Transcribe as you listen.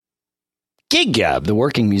Gig Gab, the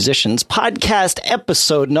Working Musicians Podcast,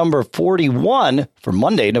 episode number 41 for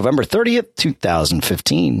Monday, November 30th,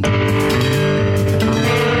 2015.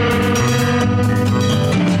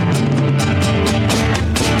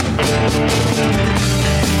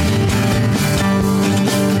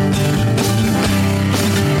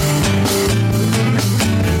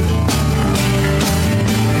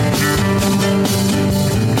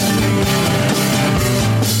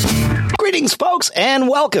 Folks, and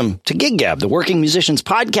welcome to Gig Gab, the Working Musicians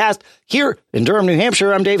Podcast, here in Durham, New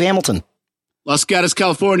Hampshire. I'm Dave Hamilton. Los Gatos,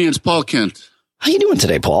 California. It's Paul Kent. How you doing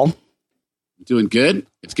today, Paul? Doing good.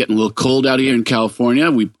 It's getting a little cold out here in California.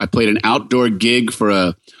 I played an outdoor gig for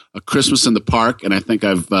a Christmas in the park, and I think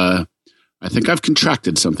I've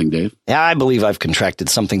contracted something, Dave. Yeah, I believe I've contracted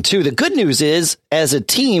something too. The good news is, as a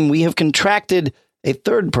team, we have contracted a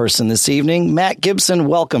third person this evening. Matt Gibson,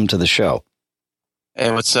 welcome to the show. Hey,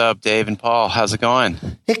 what's up, Dave and Paul? How's it going?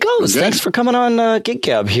 It goes. Thanks for coming on Gig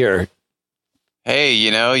Gab here. Hey,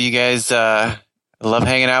 you guys love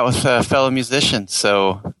hanging out with fellow musicians,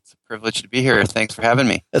 so it's a privilege to be here. Thanks for having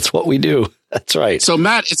me. That's what we do. That's right. So,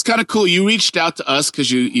 Matt, it's kind of cool. You reached out to us because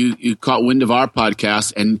you caught wind of our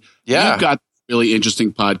podcast, and you've got a really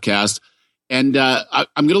interesting podcast. And I'm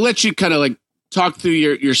going to let you kind of like talk through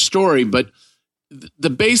your story, but the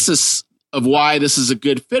basis of why this is a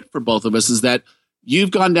good fit for both of us is that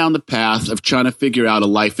you've gone down the path of trying to figure out a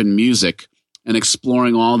life in music and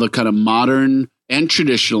exploring all the kind of modern and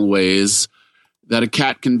traditional ways that a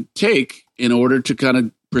cat can take in order to kind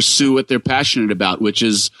of pursue what they're passionate about, which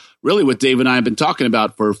is really what Dave and I have been talking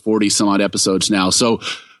about for 40 some odd episodes now. So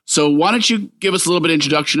why don't you give us a little bit of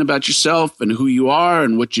introduction about yourself and who you are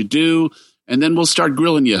and what you do, and then we'll start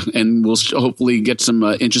grilling you, and we'll hopefully get some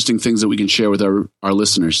interesting things that we can share with our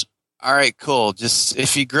listeners. All right, cool. Just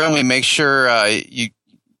if you grill me, make sure you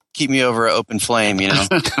keep me over an open flame, You got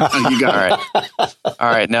it. All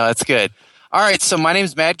right. No, that's good. All right. So my name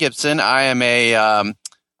is Matt Gibson. I am I'm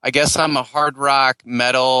a hard rock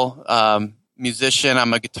metal musician.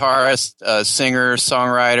 I'm a guitarist, singer,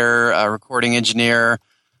 songwriter, recording engineer.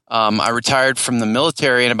 I retired from the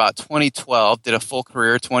military in about 2012, did a full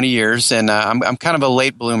career, 20 years, and I'm kind of a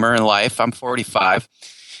late bloomer in life. I'm 45.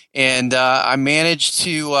 And I managed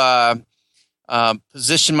to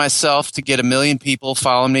position myself to get 1 million people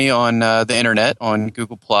following me on the internet, on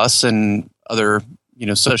Google Plus and other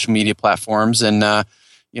social media platforms. And I'm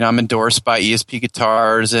endorsed by ESP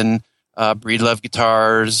Guitars and Breedlove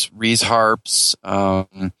Guitars, Rees Harps,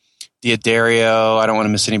 D'Addario. I don't want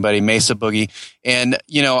to miss anybody. Mesa Boogie. And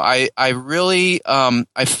I really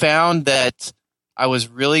I found that I was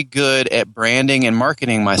really good at branding and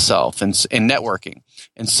marketing myself and networking.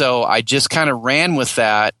 And so I just kind of ran with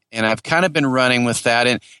that, and I've kind of been running with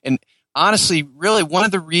that. And honestly, really, one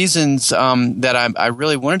of the reasons that I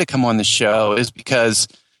really wanted to come on the show is because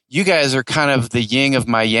you guys are kind of the yin of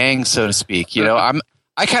my yang, so to speak.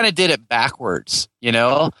 I kind of did it backwards.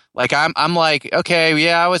 Like I'm like, okay,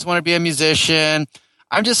 yeah, I always want to be a musician.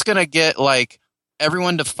 I'm just gonna get like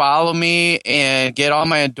everyone to follow me and get all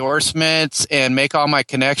my endorsements and make all my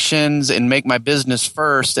connections and make my business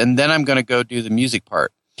first, and then I'm going to go do the music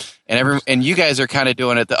part. And you guys are kind of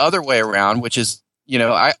doing it the other way around, which is,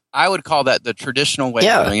 I would call that the traditional way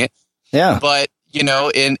of doing it. Yeah. But,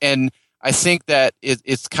 and I think that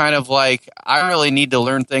it's kind of like I really need to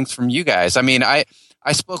learn things from you guys. I mean, I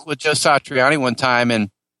spoke with Joe Satriani one time,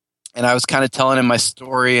 and I was kind of telling him my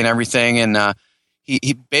story and everything, and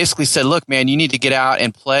he basically said, look, man, you need to get out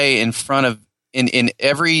and play in front of in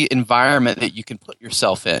every environment that you can put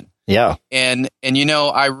yourself in. Yeah. And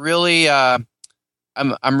I really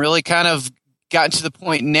I'm really kind of gotten to the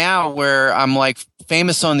point now where I'm like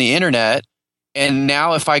famous on the internet, and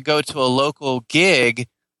now if I go to a local gig,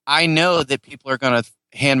 I know that people are going to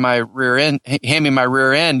hand me my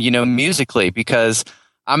rear end, musically, because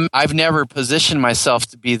I've never positioned myself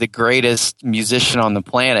to be the greatest musician on the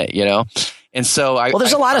planet, And so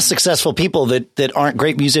there's a lot of successful people that aren't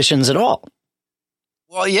great musicians at all.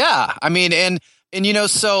 Well, yeah. I mean, and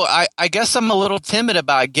so I guess I'm a little timid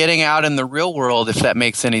about getting out in the real world, if that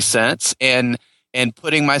makes any sense, and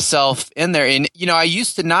putting myself in there. And, I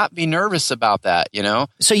used to not be nervous about that,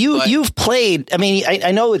 So you've played, I mean,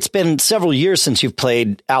 I know it's been several years since you've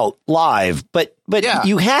played out live, but yeah.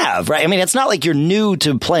 You have, right? I mean, it's not like you're new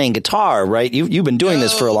to playing guitar, right? You've been doing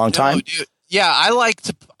this for a long time. Dude. Yeah, I like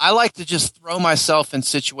to just throw myself in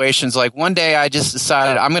situations. Like one day I just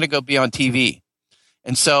decided I'm going to go be on TV.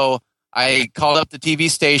 And so I called up the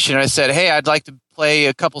TV station and I said, "Hey, I'd like to play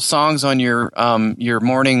a couple songs on your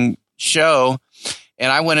morning show."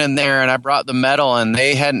 And I went in there and I brought the metal, and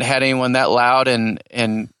they hadn't had anyone that loud and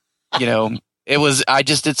I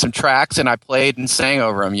just did some tracks and I played and sang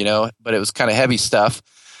over them, but it was kind of heavy stuff.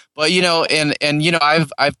 But,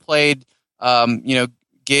 I've played,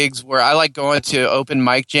 gigs where I like going to open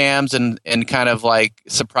mic jams and kind of like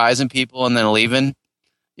surprising people and then leaving.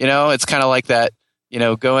 It's kind of like that,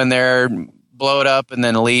 go in there, blow it up and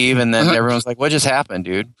then leave. And then everyone's like, what just happened,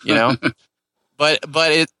 dude? But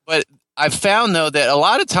I've found though that a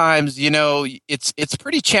lot of times, it's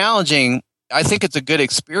pretty challenging. I think it's a good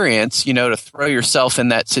experience, to throw yourself in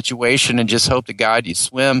that situation and just hope to God you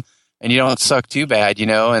swim and you don't suck too bad,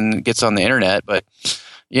 and it gets on the internet. But,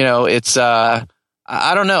 it's,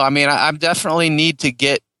 I don't know. I mean, I definitely need to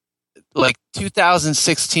get, like,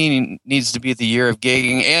 2016 needs to be the year of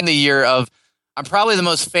gigging and the year of, I'm probably the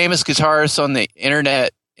most famous guitarist on the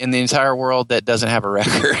internet in the entire world that doesn't have a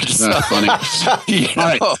record. So, that's funny. All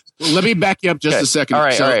right. Well, let me back you up just a second. All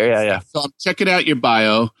right. Yeah. So I'm checking out your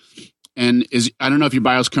bio, and I don't know if your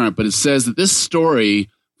bio's current, but it says that this story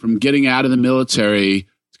from getting out of the military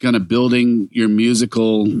to kind of building your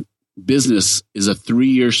musical business is a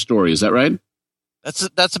 3-year story. Is that right?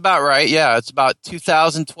 That's about right. Yeah, it's about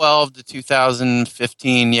 2012 to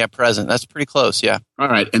 2015. Yeah, present. That's pretty close. Yeah. All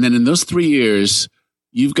right, and then in those 3 years,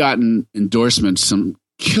 you've gotten endorsements, some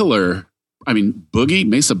killer. I mean, Boogie,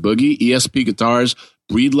 Mesa Boogie, ESP guitars,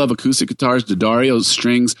 Breedlove acoustic guitars, D'Addario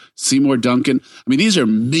strings, Seymour Duncan. I mean, these are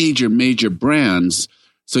major brands.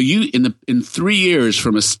 So you in 3 years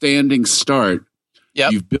from a standing start,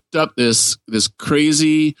 you've built up this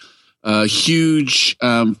crazy. Huge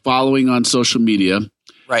following on social media,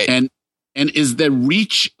 right? And is the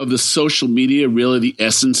reach of the social media really the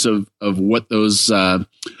essence of what those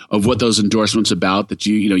endorsements about? That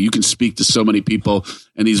you can speak to so many people,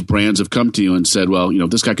 and these brands have come to you and said, well,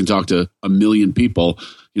 this guy can talk to 1 million people.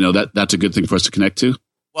 That's a good thing for us to connect to.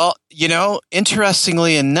 Well,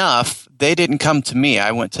 interestingly enough, they didn't come to me;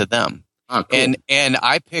 I went to them, cool. and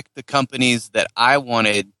I picked the companies that I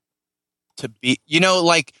wanted to be.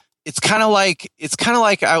 It's kind of like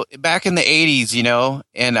back in the 80s,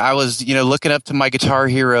 and I was, looking up to my guitar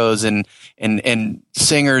heroes and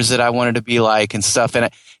singers that I wanted to be like and stuff.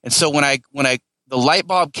 And so when the light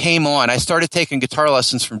bulb came on, I started taking guitar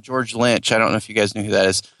lessons from George Lynch. I don't know if you guys knew who that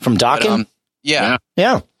is. From Dokken? Yeah,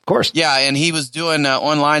 of course. Yeah. And he was doing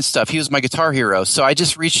online stuff. He was my guitar hero. So I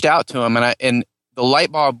just reached out to him and the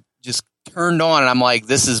light bulb just turned on and I'm like,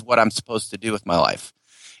 this is what I'm supposed to do with my life.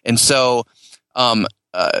 And so,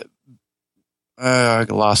 I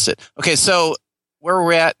lost it. Okay, so where were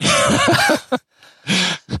we at?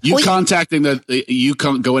 Contacting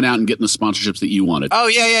going out and getting the sponsorships that you wanted. Oh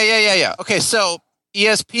yeah. Okay, so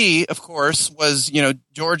ESP, of course, was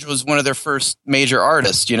George was one of their first major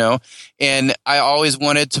artists, and I always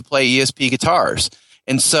wanted to play ESP guitars,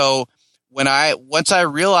 and so once I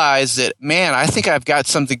realized that, man, I think I've got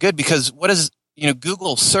something good because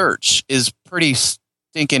Google search is pretty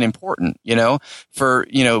stinking important, for,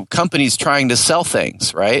 companies trying to sell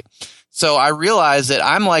things, right? So I realized that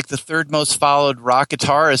I'm like the third most followed rock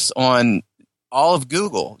guitarist on all of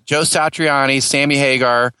Google. Joe Satriani, Sammy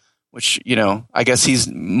Hagar, which, I guess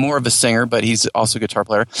he's more of a singer, but he's also a guitar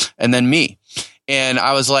player, and then me. And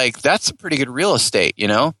I was like, that's a pretty good real estate,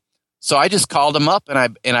 So I just called him up and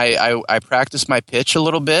I practiced my pitch a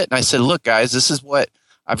little bit. And I said, look, guys, this is what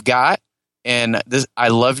I've got. And I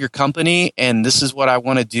love your company, and this is what I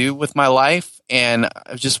want to do with my life. And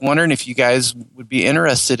I was just wondering if you guys would be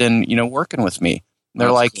interested in, working with me. And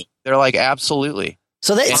they're like, absolutely.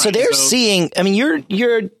 So they're seeing. I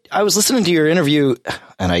mean, I was listening to your interview,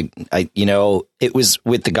 and I it was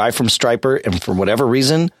with the guy from Striper, and for whatever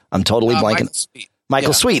reason, I'm totally blanking.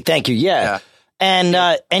 Michael Sweet, thank you. Yeah.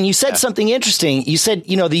 And you said something interesting. You said,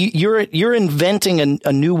 you're inventing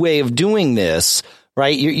a new way of doing this.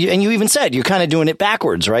 Right. And you even said you're kind of doing it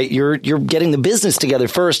backwards. Right. You're getting the business together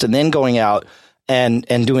first and then going out and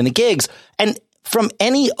doing the gigs. And from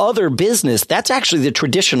any other business, that's actually the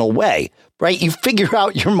traditional way. Right. You figure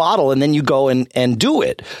out your model and then you go and do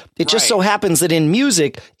it. It just so happens that in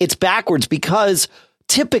music, it's backwards because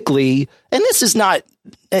typically, and this is not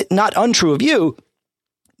untrue of you,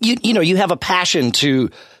 you have a passion to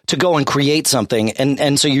go and create something.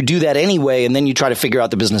 And so you do that anyway. And then you try to figure out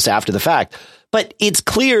the business after the fact. But it's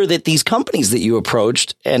clear that these companies that you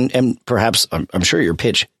approached, and perhaps I'm sure your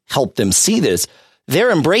pitch helped them see this, they're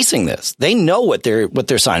embracing this. They know what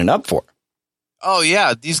they're signing up for. Oh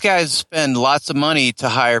yeah, these guys spend lots of money to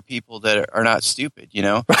hire people that are not stupid,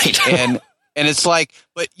 Right. and it's like,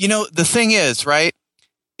 but the thing is, right?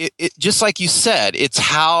 It just like you said, it's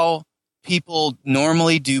how people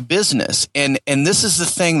normally do business, and this is the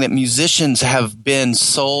thing that musicians have been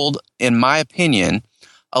sold, in my opinion,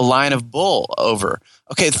 a line of bull over.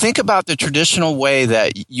 Okay, think about the traditional way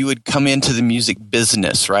that you would come into the music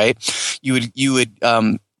business, right? You would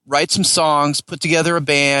write some songs, put together a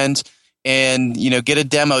band, and get a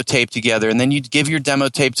demo tape together, and then you'd give your demo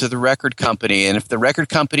tape to the record company. And if the record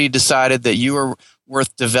company decided that you were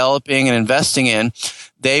worth developing and investing in,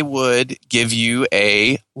 they would give you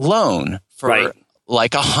a loan for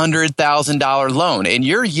like $100,000 loan. And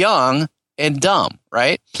you're young and dumb,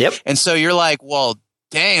 right? Yep. And so you're like, well,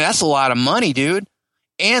 dang, that's a lot of money, dude.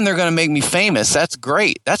 And they're going to make me famous. That's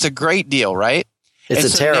great. That's a great deal, right?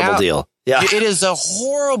 It's a terrible deal. Yeah. It is a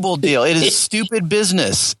horrible deal. It is stupid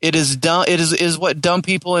business. It is dumb. It is what dumb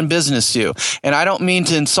people in business do. And I don't mean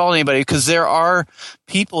to insult anybody, because there are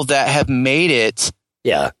people that have made it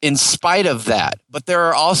in spite of that. But there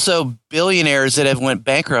are also billionaires that have went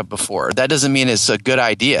bankrupt before. That doesn't mean it's a good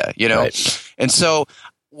idea, Right. And so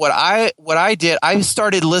what I did, I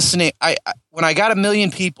started listening. When I got 1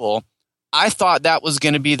 million people, I thought that was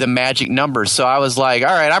going to be the magic number. So I was like,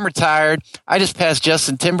 all right, I'm retired. I just passed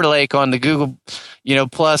Justin Timberlake on the Google,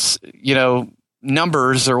 plus,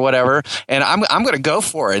 numbers or whatever. And I'm going to go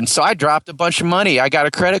for it. And so I dropped a bunch of money. I got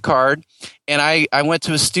a credit card, and I went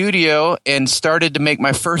to a studio and started to make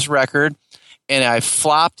my first record. And I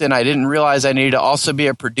flopped, and I didn't realize I needed to also be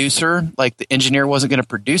a producer. Like, the engineer wasn't going to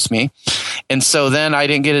produce me. And so then I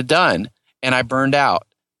didn't get it done, and I burned out.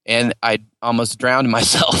 And I almost drowned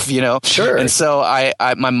myself, Sure. And so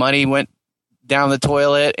my money went down the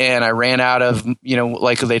toilet, and I ran out of,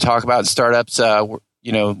 like they talk about in startups, where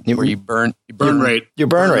you burn rate. Your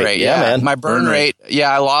burn rate. Yeah, man. My burn rate.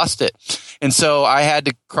 Yeah, I lost it. And so I had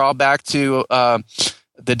to crawl back to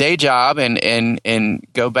the day job and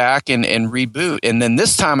go back and reboot. And then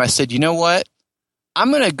this time I said, you know what? I'm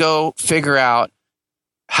going to go figure out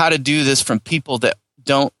how to do this from people that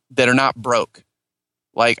are not broke.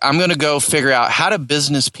 Like, I'm going to go figure out how do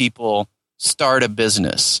business people start a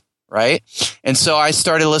business, right? And so I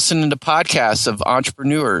started listening to podcasts of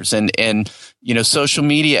entrepreneurs and social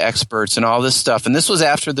media experts and all this stuff. And this was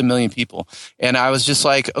after the 1 million people. And I was just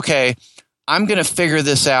like, okay, I'm going to figure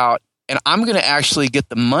this out, and I'm going to actually get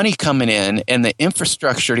the money coming in and the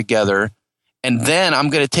infrastructure together. And then I'm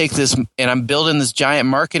going to take this, and I'm building this giant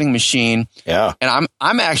marketing machine. Yeah. And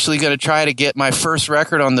I'm actually going to try to get my first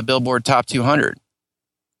record on the Billboard Top 200.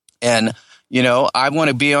 And, I want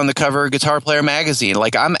to be on the cover of Guitar Player magazine.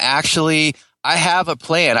 Like, I have a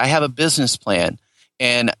plan. I have a business plan.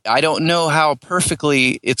 And I don't know how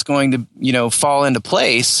perfectly it's going to, fall into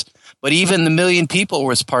place. But even the 1 million people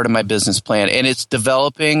was part of my business plan. And it's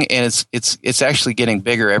developing, and it's actually getting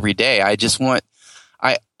bigger every day. I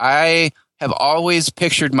have always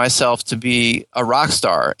pictured myself to be a rock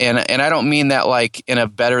star. And I don't mean that like in a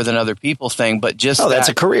better than other people thing, but just that's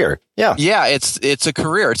a career. Yeah. Yeah, it's a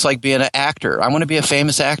career. It's like being an actor. I want to be a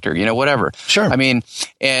famous actor, whatever. Sure. I mean,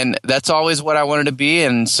 and that's always what I wanted to be,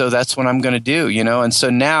 and so that's what I'm going to do, And so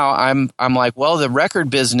now I'm like, well, the record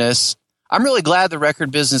business, I'm really glad the record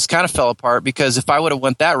business kind of fell apart, because if I would have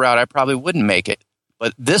went that route, I probably wouldn't make it.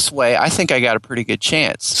 But this way, I think I got a pretty good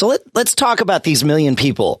chance. So let's talk about these 1 million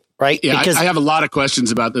people. Right. Yeah, because I have a lot of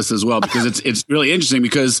questions about this as well, because it's really interesting,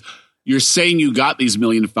 because you're saying you got these 1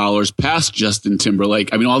 million followers past Justin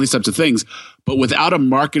Timberlake. I mean, all these types of things, but without a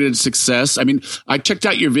marketed success. I mean, I checked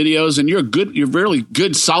out your videos, and you're a really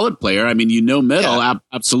good, solid player. I mean, metal,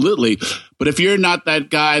 absolutely. But if you're not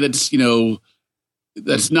that guy that's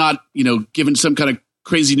not, given some kind of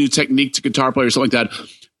crazy new technique to guitar play or something like that,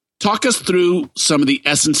 talk us through some of the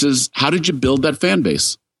essences. How did you build that fan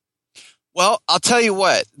base? Well, I'll tell you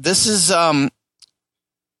what, this is one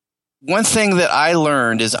thing that I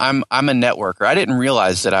learned is I'm a networker. I didn't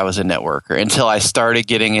realize that I was a networker until I started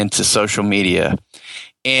getting into social media.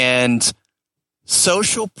 And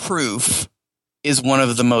social proof is one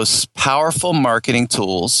of the most powerful marketing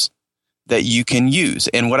tools that you can use.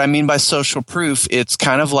 And what I mean by social proof, it's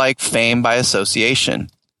kind of like fame by association.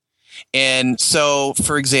 And so,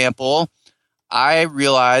 for example, I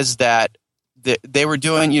realized that they were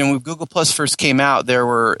doing, when Google Plus first came out, there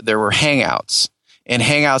were Hangouts, and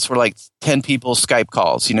Hangouts were like 10 people Skype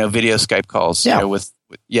calls, video Skype calls,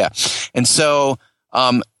 And so,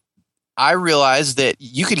 I realized that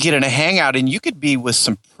you could get in a Hangout and you could be with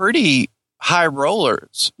some pretty high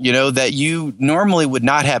rollers, that you normally would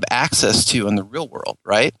not have access to in the real world.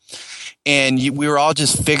 Right. And we were all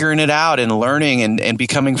just figuring it out and learning and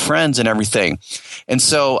becoming friends and everything. And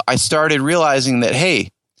so I started realizing that, hey,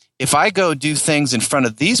 if I go do things in front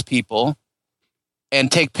of these people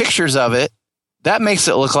and take pictures of it, that makes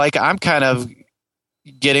it look like I'm kind of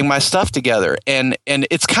getting my stuff together. And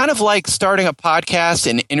it's kind of like starting a podcast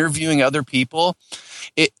and interviewing other people.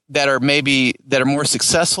 that are more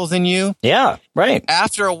successful than you. Yeah, right.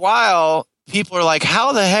 After a while, people are like,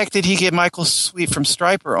 how the heck did he get Michael Sweet from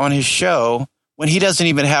Stryper on his show when he doesn't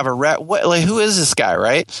even have a who is this guy,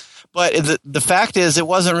 right? But the fact is, it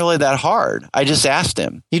wasn't really that hard. I just asked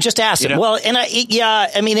him. You just asked him. Well, and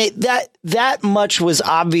that much was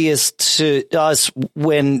obvious to us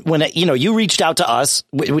when you reached out to us,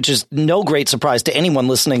 which is no great surprise to anyone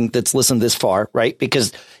listening that's listened this far, right?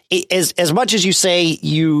 Because as much as you say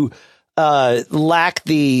you lack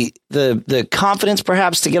the confidence,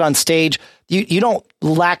 perhaps, to get on stage, you don't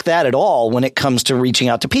lack that at all when it comes to reaching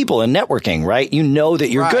out to people and networking, right? You know that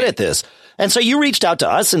you're good at this. And so you reached out to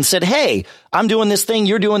us and said, hey, I'm doing this thing.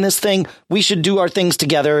 You're doing this thing. We should do our things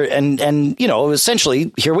together. And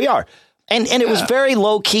essentially, here we are. And it was very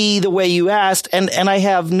low key the way you asked. And I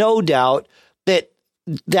have no doubt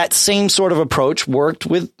that same sort of approach worked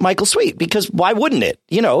with Michael Sweet, because why wouldn't it?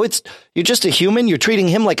 You're just a human. You're treating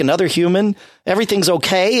him like another human. Everything's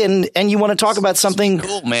OK. And you want to talk about something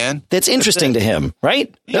cool, man, that's interesting to him.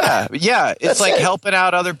 Right. Yeah. Yeah. It's like helping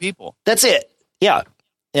out other people. That's it. Yeah.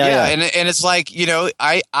 Yeah. And it's like,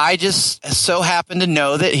 I just so happened to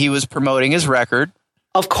know that he was promoting his record.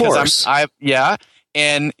 Of course.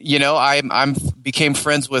 And, I became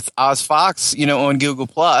friends with Oz Fox, on Google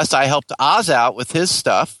Plus. I helped Oz out with his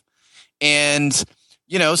stuff. And,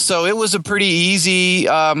 so it was a pretty easy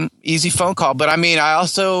phone call. But I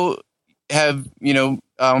also have,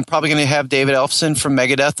 I'm probably going to have David Ellefson from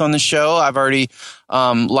Megadeth on the show. I've already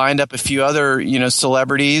lined up a few other,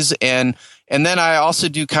 celebrities. And then I also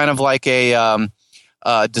do kind of like a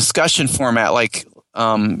discussion format, like,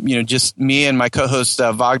 just me and my co-host,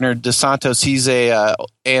 Wagner DeSantos. He's a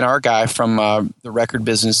A&R guy from the record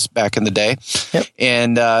business back in the day. Yep.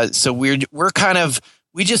 And so we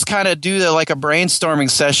just kind of do like a brainstorming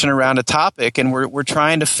session around a topic, and we're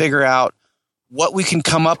trying to figure out what we can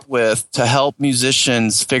come up with to help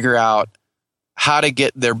musicians figure out how to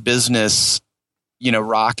get their business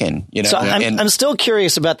rocking, So I'm still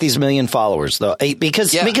curious about these 1 million followers, though,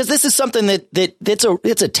 because this is something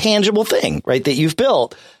it's a tangible thing, right? That you've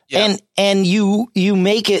built, and you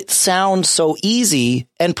make it sound so easy,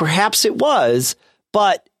 and perhaps it was,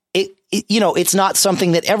 but it's not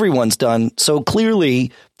something that everyone's done. So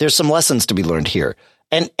clearly, there's some lessons to be learned here.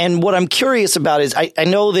 And what I'm curious about is I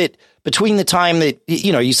know that between the time that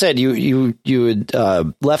you said you had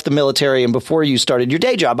left the military and before you started your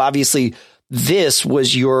day job, obviously, this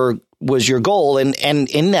was your goal. And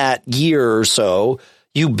in that year or so,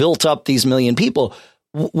 you built up these 1 million people.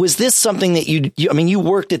 Was this something that you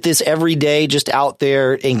worked at this every day, just out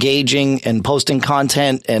there engaging and posting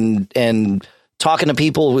content and talking to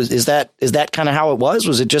people? Is that kind of how it was?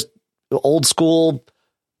 Was it just old school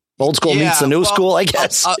meets the new school, I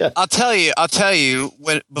guess? I'll tell you,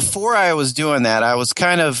 before I was doing that, I was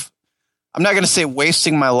kind of, I'm not going to say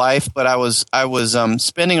wasting my life, but I was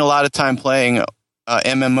spending a lot of time playing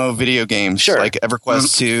MMO video games, like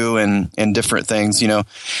EverQuest 2 and different things,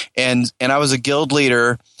 and I was a guild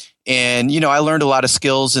leader, and I learned a lot of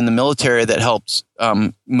skills in the military that helped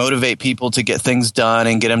motivate people to get things done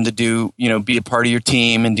and get them to do, be a part of your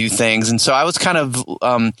team and do things. And so I was kind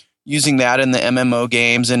of using that in the MMO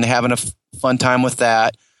games and having a fun time with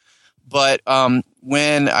that. But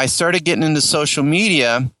when I started getting into social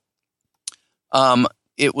media,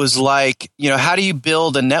 it was like, how do you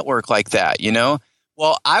build a network like that?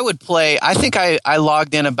 Well, I would play, I think I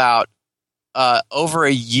logged in about over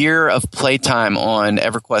a year of playtime on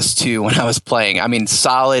EverQuest 2 when I was playing. I mean,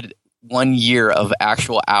 solid 1 year of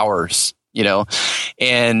actual hours,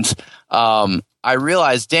 and I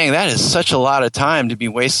realized, dang, that is such a lot of time to be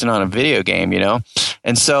wasting on a video game,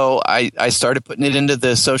 And so I started putting it into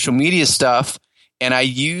the social media stuff, and I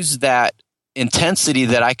used that intensity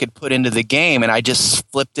that I could put into the game, and I just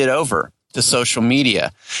flipped it over to social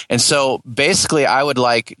media. And so basically I would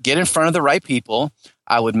get in front of the right people.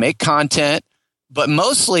 I would make content, but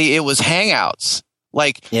mostly it was hangouts.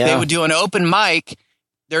 They would do an open mic.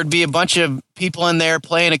 There'd be a bunch of people in there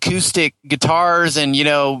playing acoustic guitars and,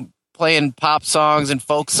 playing pop songs and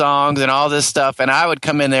folk songs and all this stuff. And I would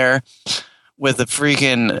come in there with a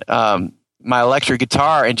freaking, my electric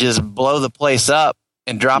guitar and just blow the place up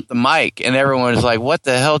and drop the mic, and everyone was like, "What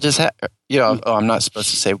the hell just happened?" Oh, I'm not supposed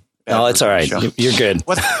to say. Oh, it's all right. You're good.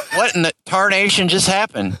 What in the tarnation just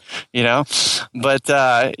happened? But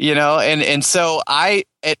and so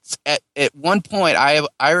at one point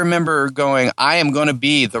I remember going, I am going to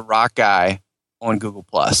be the rock guy on Google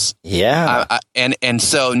Plus. Yeah, and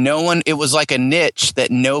so no one. It was like a niche that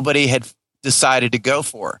nobody had decided to go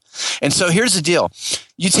for. And so here's the deal: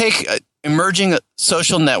 you take emerging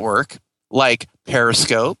social network like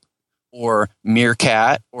Periscope or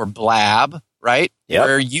Meerkat or Blab, right? Yep.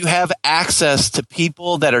 Where you have access to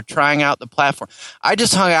people that are trying out the platform. I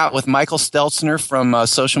just hung out with Michael Stelzner from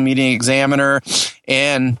Social Media Examiner,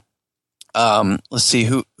 and let's see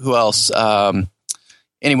who else.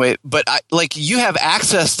 Anyway, but you have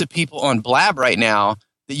access to people on Blab right now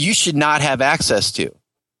that you should not have access to,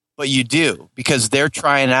 but you do because they're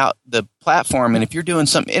trying out the platform. And if you're doing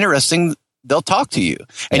something interesting, they'll talk to you.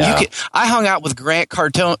 And I hung out with Grant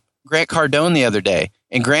Cardone the other day,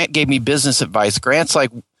 and Grant gave me business advice. Grant's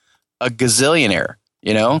like a gazillionaire,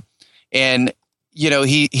 and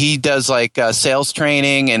he does like sales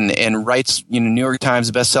training and writes New York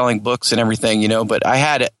Times best-selling books and everything, but I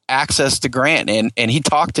had access to Grant and he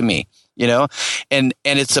talked to me, and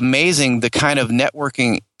it's amazing the kind of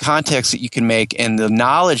networking context that you can make and the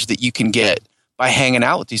knowledge that you can get by hanging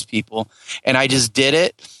out with these people. And I just did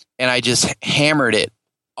it, and I just hammered it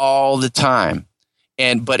all the time.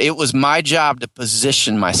 But it was my job to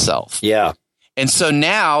position myself. Yeah. And so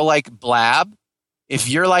now, like Blab, if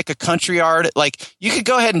you're like a country artist, like you could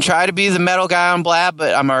go ahead and try to be the metal guy on Blab,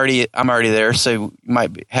 but I'm already there, so you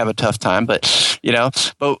might have a tough time. But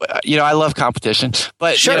I love competition.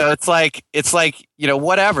 But sure. It's like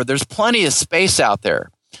whatever. There's plenty of space out there.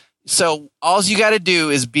 So all you got to do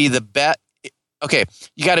is be the best. Okay,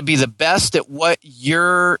 you got to be the best at what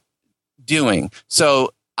you're doing.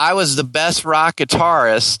 So I was the best rock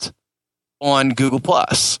guitarist on Google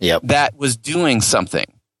Plus. Yep. That was doing something.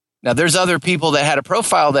 Now, there's other people that had a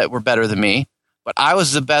profile that were better than me, but I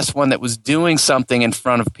was the best one that was doing something in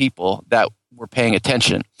front of people that were paying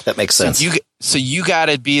attention. That makes sense. So you got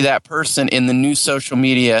to be that person in the new social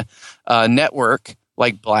media network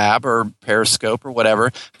like Blab or Periscope or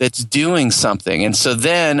whatever that's doing something. And so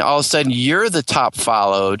then all of a sudden you're the top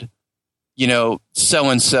followed,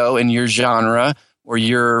 so-and-so in your genre or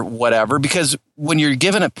your whatever. Because when you're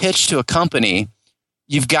given a pitch to a company,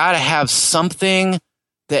 you've got to have something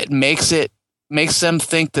that makes them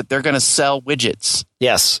think that they're going to sell widgets.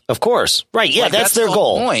 Yes, of course. Right. Yeah, that's their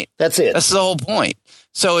goal. Point. That's it. That's the whole point.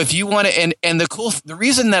 So if you want to, and the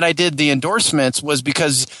reason that I did the endorsements was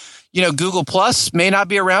because, Google Plus may not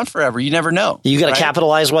be around forever. You never know. You got to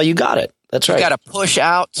capitalize while you got it. That's right. You got to push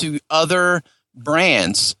out to other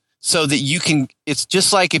brands so that you can, it's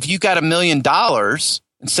just like if you got $1 million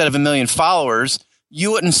instead of 1 million followers,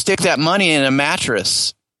 you wouldn't stick that money in a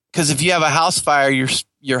mattress. Because if you have a house fire,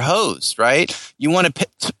 you're hosed, right? You want to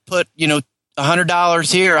put,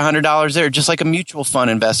 $100 here, $100 there, just like a mutual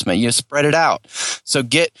fund investment. You spread it out. So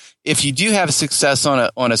if you do have success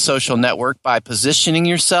on a social network by positioning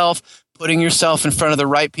yourself, putting yourself in front of the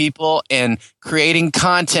right people, and creating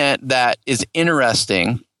content that is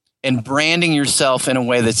interesting, and branding yourself in a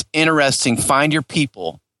way that's interesting, find your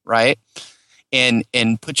people, right? And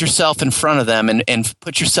put yourself in front of them and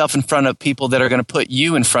put yourself in front of people that are going to put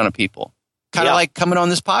you in front of people. Kind of like coming on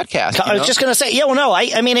this podcast. I was just going to say,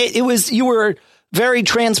 I mean, it was, you were very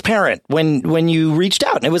transparent when you reached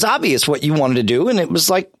out, and it was obvious what you wanted to do. And it was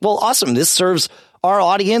like, well, awesome. This serves our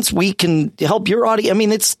audience. We can help your audience. I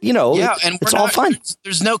mean, it's, it's all fun.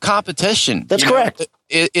 There's no competition. That's correct.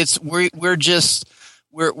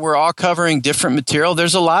 We're all covering different material.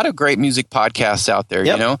 There's a lot of great music podcasts out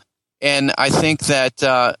there, And I think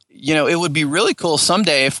that, it would be really cool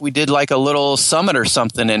someday if we did like a little summit or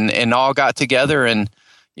something and all got together and,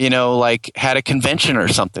 like had a convention or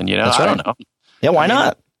something, That's right. I don't know. Yeah, why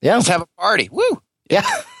not? Yeah. Let's have a party. Woo. Yeah.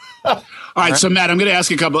 All right. So, Matt, I'm going to ask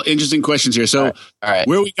you a couple interesting questions here. So, all right.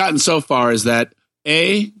 Where we've gotten so far is that,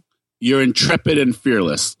 A, you're intrepid and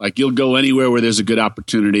fearless. Like you'll go anywhere where there's a good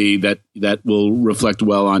opportunity that will reflect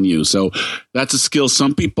well on you. So that's a skill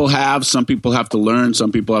some people have to learn,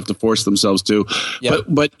 some people have to force themselves to. Yep.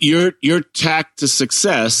 But your tack to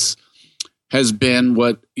success has been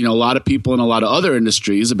what, a lot of people in a lot of other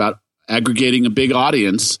industries about aggregating a big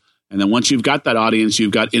audience. And then once you've got that audience,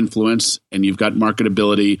 you've got influence and you've got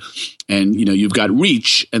marketability and, you've got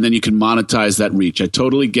reach, and then you can monetize that reach. I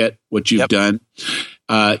totally get what you've done.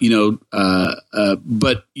 But you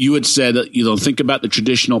had said, think about the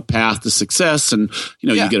traditional path to success and,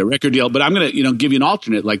 you get a record deal. But I'm going to, give you an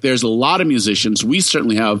alternate. Like there's a lot of musicians. We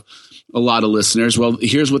certainly have a lot of listeners. Well,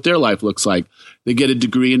 here's what their life looks like. They get a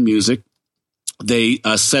degree in music. They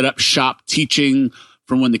set up shop teaching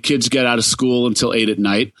from when the kids get out of school until 8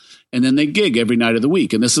 p.m. And then they gig every night of the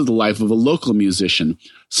week. And this is the life of a local musician.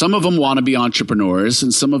 Some of them want to be entrepreneurs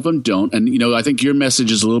and some of them don't. And, I think your message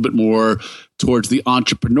is a little bit more towards the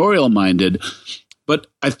entrepreneurial minded. But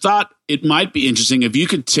I thought it might be interesting if you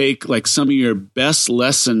could take like some of your best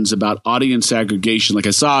lessons about audience aggregation. Like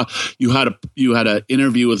I saw you had an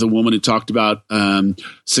interview with a woman who talked about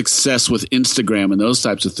success with Instagram and those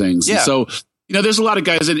types of things. Yeah. And so, there's a lot of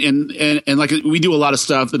guys and like we do a lot of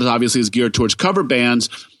stuff that obviously is geared towards cover bands,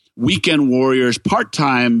 weekend warriors,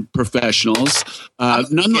 part-time professionals,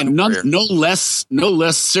 no less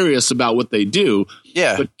serious about what they do.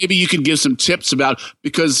 Yeah. But maybe you could give some tips about,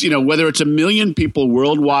 because, whether it's 1 million people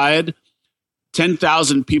worldwide,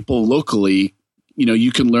 10,000 people locally,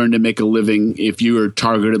 you can learn to make a living if you are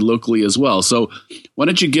targeted locally as well. So why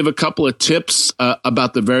don't you give a couple of tips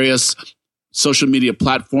about the various social media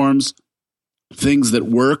platforms, things that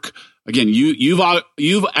work? Again, you've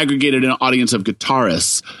aggregated an audience of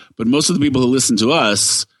guitarists, but most of the people who listen to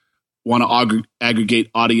us want to aggregate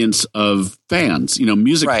audience of fans,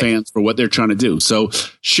 music fans for what they're trying to do. So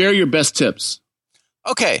share your best tips.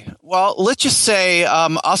 Okay. Well, let's just say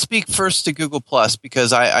I'll speak first to Google Plus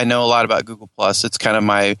because I know a lot about Google Plus. It's kind of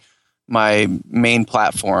my main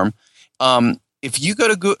platform. If you go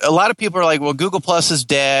to Google, a lot of people are like, well, Google Plus is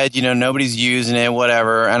dead. Nobody's using it,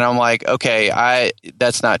 whatever. And I'm like, okay,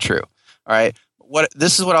 that's not true. All right.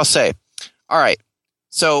 This is what I'll say. All right.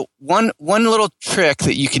 So one little trick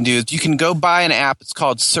that you can do is you can go buy an app. It's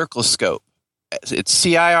called Circloscope. It's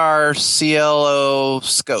CIRCLO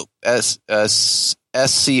Scope,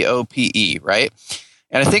 SCOPE, right?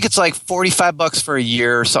 And I think it's like $45 for a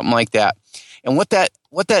year or something like that. And what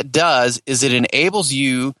that does is it enables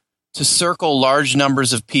you to circle large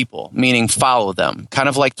numbers of people, meaning follow them, kind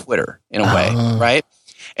of like Twitter in a way, right?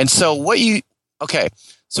 And so what you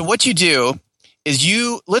do is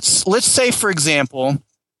let's say, for example,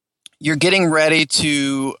 you're getting ready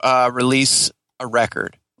to release a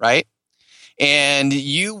record, right? And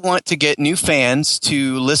you want to get new fans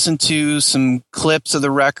to listen to some clips of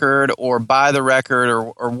the record or buy the record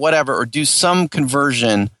or whatever, or do some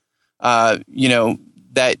conversion, whether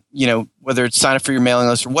it's sign up for your mailing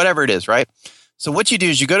list or whatever it is, right? So what you do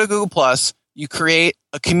is you go to Google Plus, you create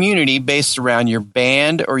a community based around your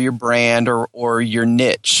band or your brand or your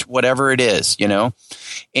niche, whatever it is,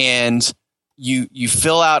 and you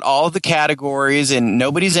fill out all of the categories and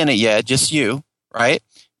nobody's in it yet, just you, right?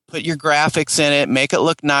 Put your graphics in it, make it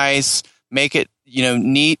look nice, make it,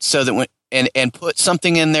 neat so that and put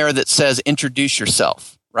something in there that says introduce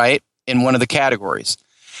yourself, right? In one of the categories.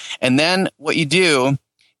 And then what you do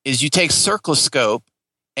is you take Circloscope,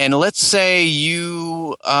 and let's say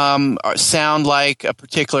you sound like a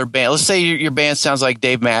particular band. Let's say your band sounds like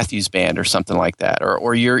Dave Matthews Band or something like that,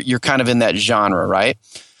 or you're kind of in that genre, right?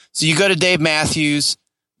 So you go to Dave Matthews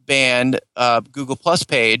Band Google Plus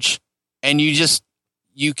page, and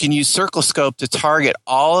you can use Circloscope to target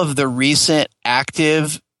all of the recent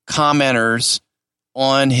active commenters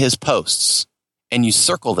on his posts, and you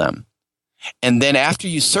circle them. And then after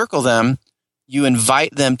you circle them, you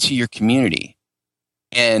invite them to your community,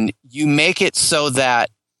 and you make it so that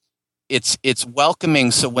it's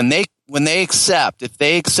welcoming. So when they accept, if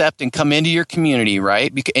they accept and come into your community,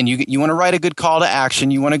 right? And you want to write a good call to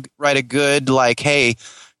action. You want to write a good, like, hey,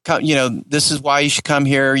 this is why you should come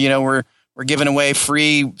here. We're giving away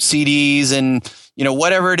free CDs and,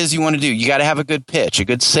 whatever it is you want to do. You got to have a good pitch, a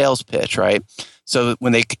good sales pitch, right? So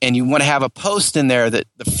you want to have a post in there that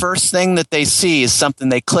the first thing that they see is something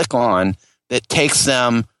they click on that gets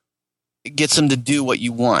them to do what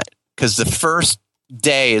you want, because the first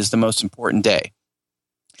day is the most important day.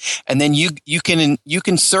 And then you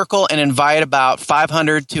can circle and invite about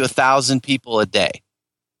 500 to 1,000 people a day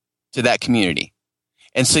to that community.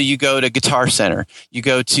 And so you go to Guitar Center, you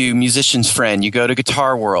go to Musician's Friend, you go to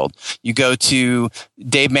Guitar World, you go to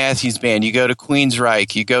Dave Matthews Band, you go to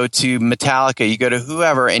Queensryche, you go to Metallica, you go to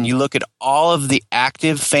whoever, and you look at all of the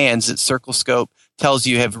active fans that Circloscope tells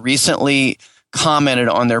you have recently commented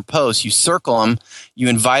on their posts. You circle them, you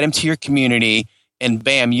invite them to your community, and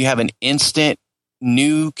bam, you have an instant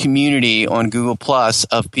new community on Google Plus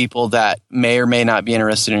of people that may or may not be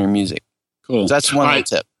interested in your music. Cool. So that's one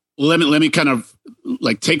tip. Let me kind of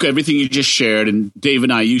like take everything you just shared, and Dave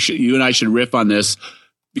and I, you and I should riff on this,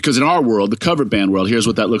 because in our world, the cover band world, here's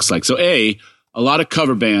what that looks like. So a lot of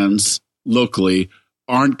cover bands locally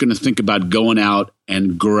aren't going to think about going out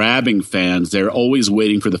and grabbing fans. They're always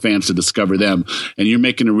waiting for the fans to discover them. And you're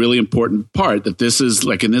making a really important part that this is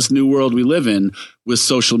like, in this new world we live in with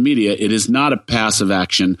social media, it is not a passive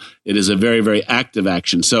action. It is a very, very active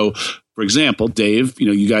action. So for example, Dave,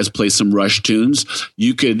 you guys play some Rush tunes.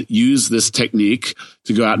 You could use this technique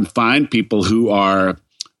to go out and find people who are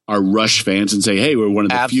Rush fans and say, hey, we're one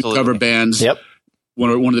of the few cover bands. Yep.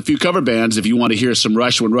 One of the few cover bands. If you want to hear some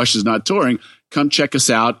Rush when Rush is not touring, come check us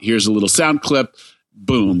out. Here's a little sound clip.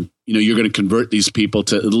 boom, you're going to convert these people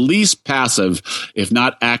to at least passive, if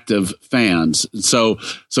not active fans. So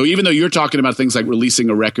even though you're talking about things like releasing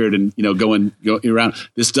a record and, going around,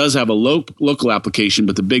 this does have a local application,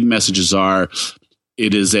 but the big messages are,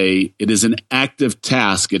 it is an active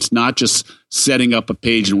task. It's not just setting up a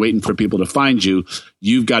page and waiting for people to find you.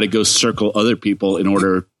 You've got to go circle other people in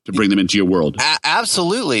order to bring them into your world.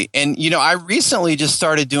 Absolutely. And, I recently just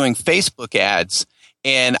started doing Facebook ads.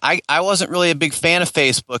 And I wasn't really a big fan of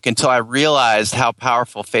Facebook until I realized how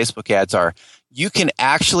powerful Facebook ads are. You can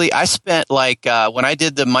actually, I spent when I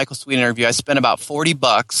did the Michael Sweet interview, I spent about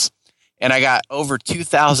 $40 and I got over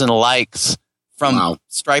 2,000 likes from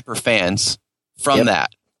Stryper fans from that.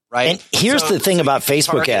 Right. And here's the thing about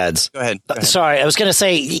Facebook ads. Go ahead. Sorry, I was going to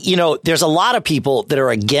say, there's a lot of people that are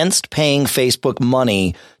against paying Facebook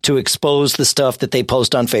money to expose the stuff that they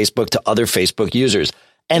post on Facebook to other Facebook users.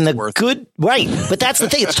 And but that's the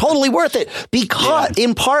thing. It's totally worth it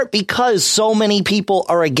in part because so many people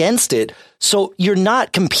are against it. So you're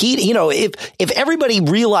not competing. If everybody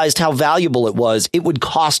realized how valuable it was, it would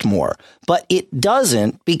cost more, but it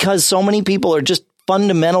doesn't because so many people are just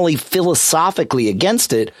fundamentally philosophically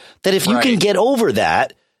against it that if you can get over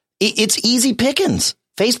that, it's easy pickings.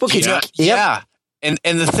 Facebook is. Yeah. And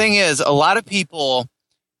the thing is, a lot of people,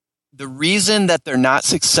 the reason that they're not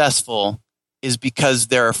successful is because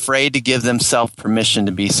they're afraid to give themselves permission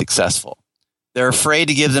to be successful. They're afraid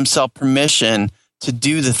to give themselves permission to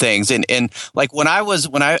do the things. And like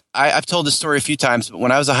I've told this story a few times, but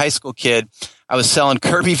when I was a high school kid, I was selling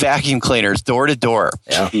Kirby vacuum cleaners door to door.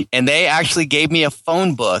 Yeah. And they actually gave me a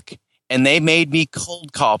phone book and they made me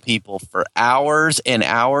cold call people for hours and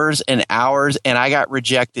hours and hours. And I got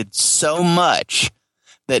rejected so much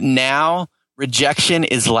that now rejection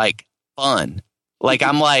is like fun. Like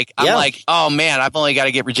I'm like, oh man, I've only got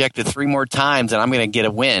to get rejected 3 more times and I'm going to get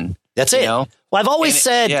a win. That's it. Well, I've always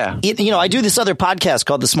said, I do this other podcast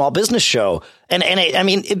called The Small Business Show.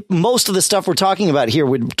 And most of the stuff we're talking about here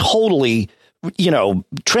would totally,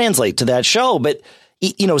 translate to that show. But,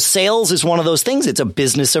 sales is one of those things. It's a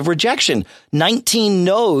business of rejection. 19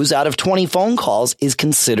 no's out of 20 phone calls is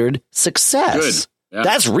considered success. Good. Yeah.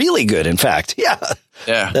 That's really good, in fact. Yeah.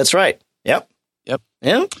 That's right. Yep.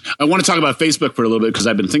 Yeah. I want to talk about Facebook for a little bit because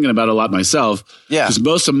I've been thinking about it a lot myself. Yeah. Because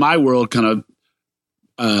most of my world kind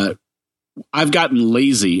of, I've gotten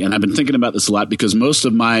lazy and I've been thinking about this a lot because most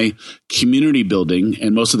of my community building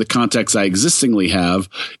and most of the contacts I existingly have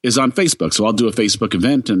is on Facebook. So I'll do a Facebook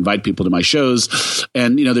event and invite people to my shows.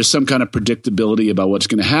 And, there's some kind of predictability about what's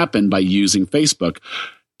going to happen by using Facebook.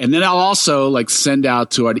 And then I'll also send out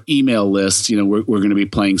to our email list, we're going to be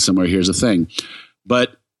playing somewhere. Here's the thing.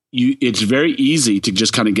 But it's very easy to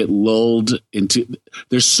just kind of get lulled into.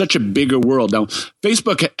 There's such a bigger world now.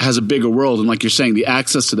 Facebook has a bigger world, and like you're saying, the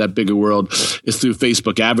access to that bigger world is through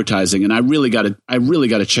Facebook advertising. And I really got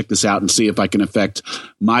to check this out and see if I can affect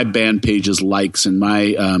my band page's likes and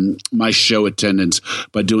my show attendance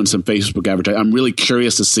by doing some Facebook advertising. I'm really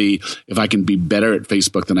curious to see if I can be better at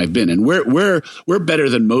Facebook than I've been. And we're better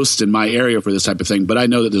than most in my area for this type of thing. But I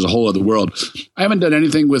know that there's a whole other world. I haven't done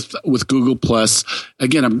anything with Google Plus.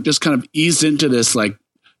 Again, I'm just kind of eased into this.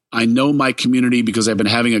 I know my community because I've been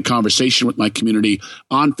having a conversation with my community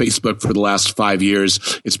on Facebook for the last 5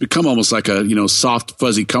 years. It's become almost like a, soft,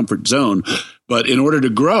 fuzzy comfort zone. But in order to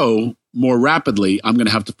grow more rapidly, I'm going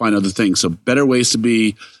to have to find other things. So better ways to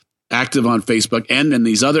be active on Facebook and in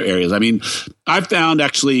these other areas. I mean, I've found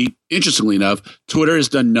actually, interestingly enough, Twitter has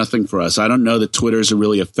done nothing for us. I don't know that Twitter is a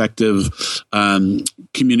really effective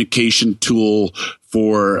communication tool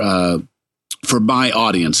for my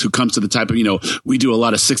audience who comes to the type of, we do a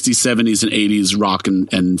lot of 60s, 70s and 80s rock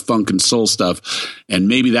and funk and soul stuff. And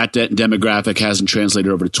maybe that demographic hasn't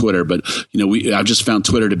translated over to Twitter, but I've just found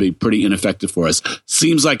Twitter to be pretty ineffective for us.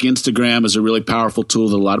 Seems like Instagram is a really powerful tool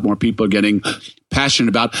that a lot more people are getting passionate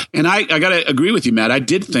about. And I got to agree with you, Matt. I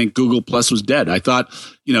did think Google Plus was dead. I thought,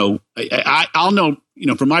 I'll know,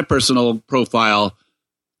 from my personal profile,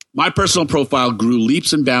 grew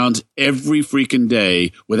leaps and bounds every freaking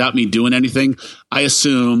day without me doing anything. I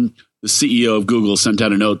assume the CEO of Google sent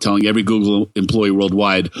out a note telling every Google employee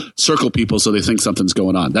worldwide, circle people so they think something's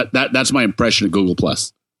going on. That's my impression of Google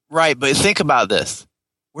Plus. Right, but think about this.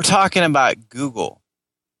 We're talking about Google.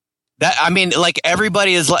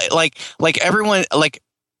 Everybody is like everyone,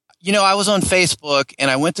 I was on Facebook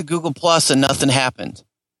and I went to Google Plus and nothing happened.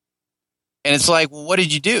 And it's like, well, what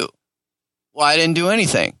did you do? Well, I didn't do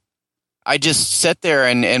anything. I just sat there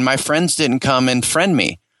and my friends didn't come and friend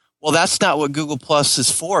me. Well, that's not what Google Plus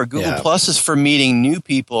is for. Google Plus is for meeting new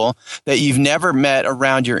people that you've never met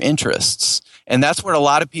around your interests. And that's what a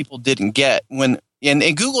lot of people didn't get. When And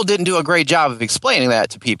Google didn't do a great job of explaining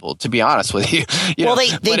that to people, to be honest with you.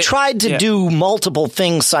 They tried to do multiple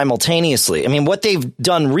things simultaneously. I mean, what they've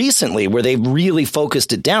done recently, where they've really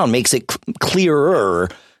focused it down, makes it clearer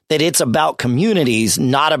that it's about communities,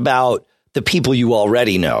 not about the people you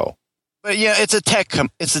already know. But yeah, it's a tech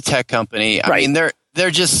company. I mean,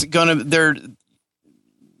 they're just gonna.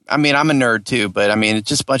 I mean, I'm a nerd too, but I mean, it's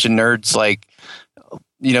just a bunch of nerds. Like,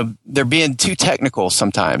 they're being too technical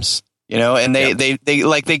sometimes. And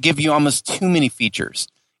they give you almost too many features,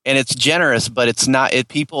 and it's generous, but it's not.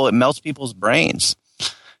 It melts people's brains.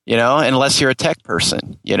 Unless you're a tech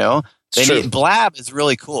person. Blab is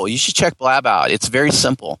really cool. You should check Blab out. It's very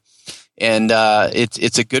simple, and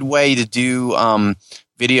it's a good way to do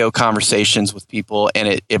video conversations with people,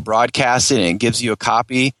 and it broadcasts it and it gives you a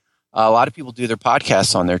copy. A lot of people do their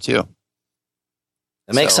podcasts on there too.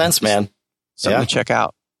 That makes sense, man. Something to check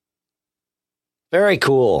out. Very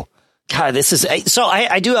cool. God, this is so.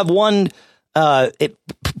 I do have one,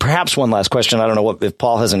 perhaps one last question. I don't know if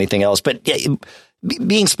Paul has anything else, but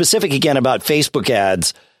being specific again about Facebook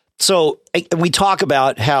ads. So we talk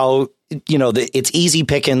about how it's easy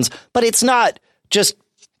pickings, but it's not just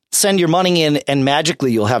send your money in and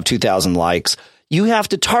magically you'll have 2,000 likes. You have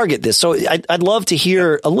to target this. So I'd love to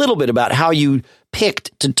hear a little bit about how you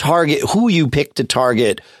picked to target, who you picked to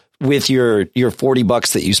target with your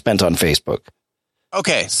 $40 that you spent on Facebook.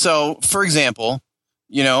 Okay, so for example,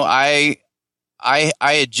 I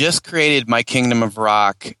had just created my Kingdom of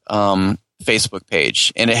Rock Facebook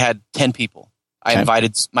page, and it had 10 people. I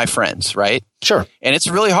invited my friends, right? Sure. And it's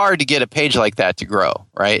really hard to get a page like that to grow,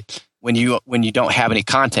 right? When you don't have any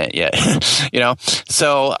content yet,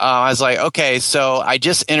 So I was like, okay, so I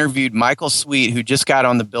just interviewed Michael Sweet, who just got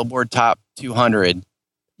on the Billboard Top 200,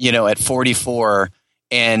 at 44,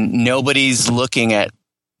 and nobody's looking at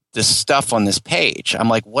this stuff on this page. I'm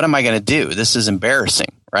like, what am I going to do? This is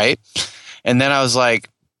embarrassing, right? And then I was like,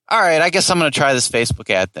 all right, I guess I'm going to try this Facebook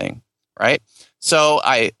ad thing, right? So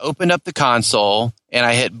I opened up the console and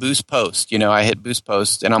I hit Boost Post. And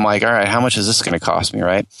I'm like, all right, how much is this going to cost me,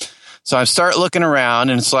 right? So I start looking around,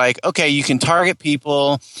 and it's like, okay, you can target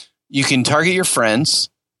people, you can target your friends,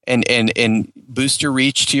 and boost your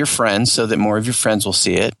reach to your friends so that more of your friends will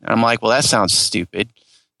see it. And I'm like, well, that sounds stupid.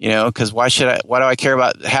 Because why do I care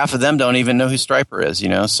about, half of them don't even know who Striper is,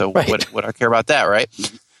 so right. What do I care about that, right?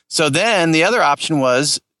 So then the other option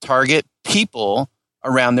was target people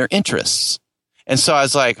around their interests. And so I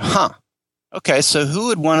was like, okay, so who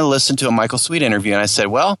would want to listen to a Michael Sweet interview? And I said,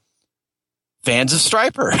 well, fans of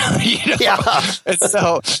Striper. Yeah. And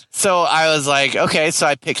so I was like, okay, so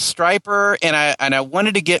I picked Striper, and I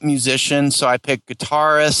wanted to get musicians, so I picked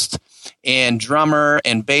guitarist and drummer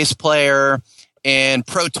and bass player and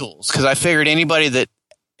Pro Tools, because I figured anybody that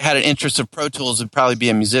had an interest of Pro Tools would probably be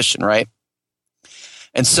a musician, right?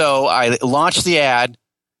 And so I launched the ad,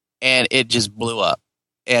 and it just blew up.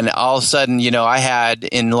 And all of a sudden, I had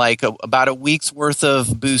in like about a week's worth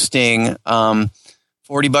of boosting,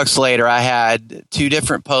 $40 later, I had 2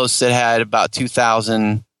 different posts that had about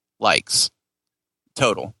 2,000 likes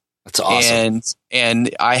total. That's awesome.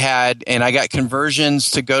 And I got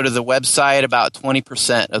conversions to go to the website. About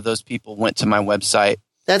 20% of those people went to my website.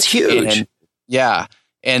 That's huge. Yeah.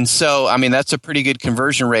 And so, I mean, that's a pretty good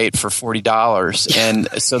conversion rate for $40. And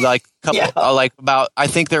so like I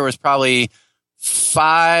think there was probably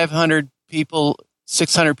 500 people,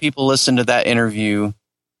 600 people listened to that interview.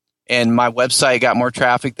 And my website got more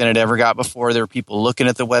traffic than it ever got before. There were people looking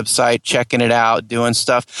at the website, checking it out, doing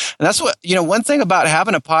stuff. And that's what, one thing about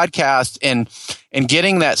having a podcast and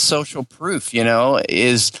getting that social proof,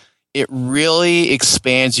 is it really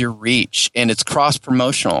expands your reach, and it's cross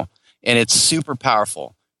promotional, and it's super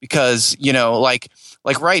powerful because, like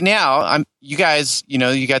right now, you guys,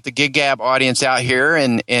 you got the Gig Gab audience out here,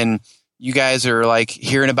 and you guys are like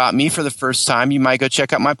hearing about me for the first time. You might go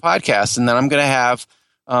check out my podcast, and then I'm going to have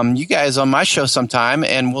you guys on my show sometime,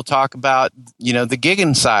 and we'll talk about, the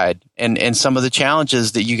gigging side and some of the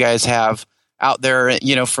challenges that you guys have out there,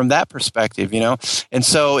 from that perspective, And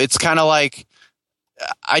so it's kind of like,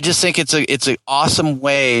 I just think it's an awesome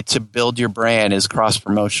way to build your brand is cross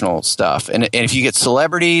promotional stuff. And if you get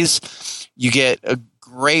celebrities, you get a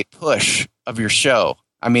great push of your show.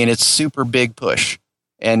 I mean, it's super big push,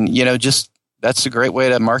 and, that's a great way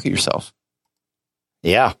to market yourself.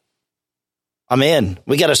 Yeah. I'm in.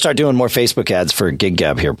 We got to start doing more Facebook ads for Gig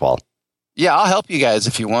Gab here, Paul. Yeah, I'll help you guys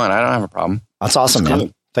if you want. I don't have a problem. That's awesome, man.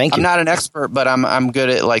 Cool. Thank you. I'm not an expert, but I'm good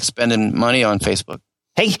at like spending money on Facebook.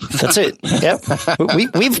 Hey, that's it. Yep.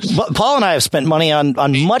 Paul and I have spent money on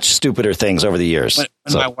much stupider things over the years.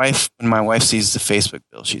 When my wife sees the Facebook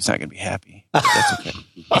bill, she's not going to be happy. That's okay.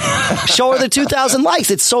 Show her the 2,000 likes.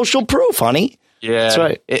 It's social proof, honey. Yeah, that's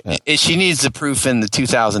right. She needs the proof in the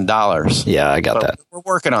 $2,000. Yeah, I got that. We're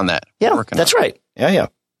working on that. Yeah, that's right. Yeah.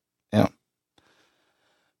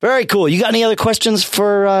 Very cool. You got any other questions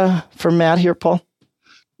for Matt here, Paul?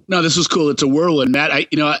 No, this was cool. It's a whirlwind, Matt.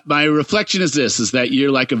 My reflection is this: is that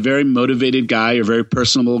you're like a very motivated guy, you're a very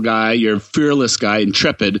personable guy, you're a fearless guy,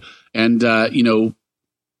 intrepid, and and you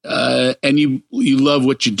love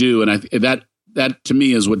what you do, and that to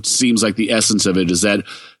me is what seems like the essence of it. Is that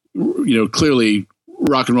clearly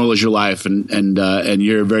rock and roll is your life, and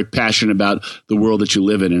you're very passionate about the world that you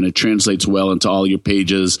live in, and it translates well into all your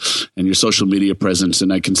pages and your social media presence.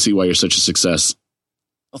 And I can see why you're such a success.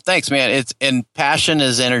 Well, thanks, man. And passion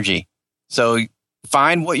is energy. So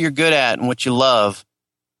find what you're good at and what you love,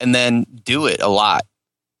 and then do it a lot,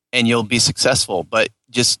 and you'll be successful. But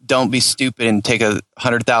just don't be stupid and take a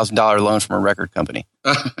 $100,000 loan from a record company.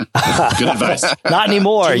 Good advice. Not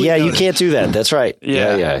anymore. Yeah, you can't do that. That's right.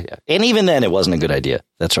 Yeah. And even then, it wasn't a good idea.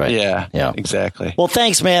 That's right. Yeah, exactly. Well,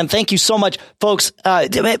 thanks, man. Thank you so much, folks.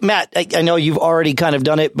 Matt, I know you've already kind of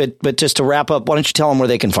done it, but just to wrap up, why don't you tell them where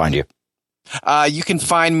they can find you? You can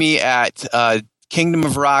find me at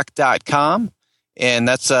kingdomofrock.com, and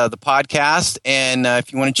that's the podcast. And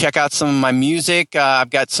if you want to check out some of my music, I've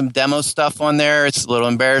got some demo stuff on there. It's a little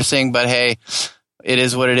embarrassing, but hey, it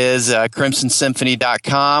is what it is.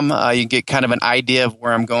 crimsonsymphony.com. You get kind of an idea of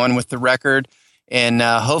where I'm going with the record. And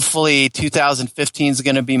hopefully 2015 is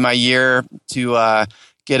going to be my year to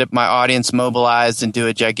get my audience mobilized and do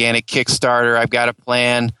a gigantic Kickstarter. I've got a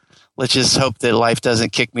plan. Let's just hope that life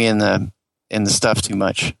doesn't kick me in the stuff too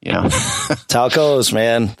much, That's how it goes,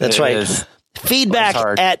 man. That's right. Is. Feedback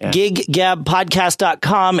at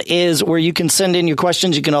giggabpodcast.com is where you can send in your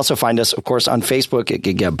questions. You can also find us, of course, on Facebook at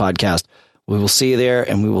Gig Gab Podcast. We will see you there,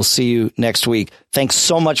 and we will see you next week. Thanks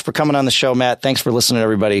so much for coming on the show, Matt. Thanks for listening,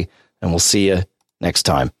 everybody, and we'll see you next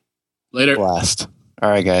time. Later. Blast. All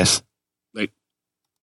right, guys.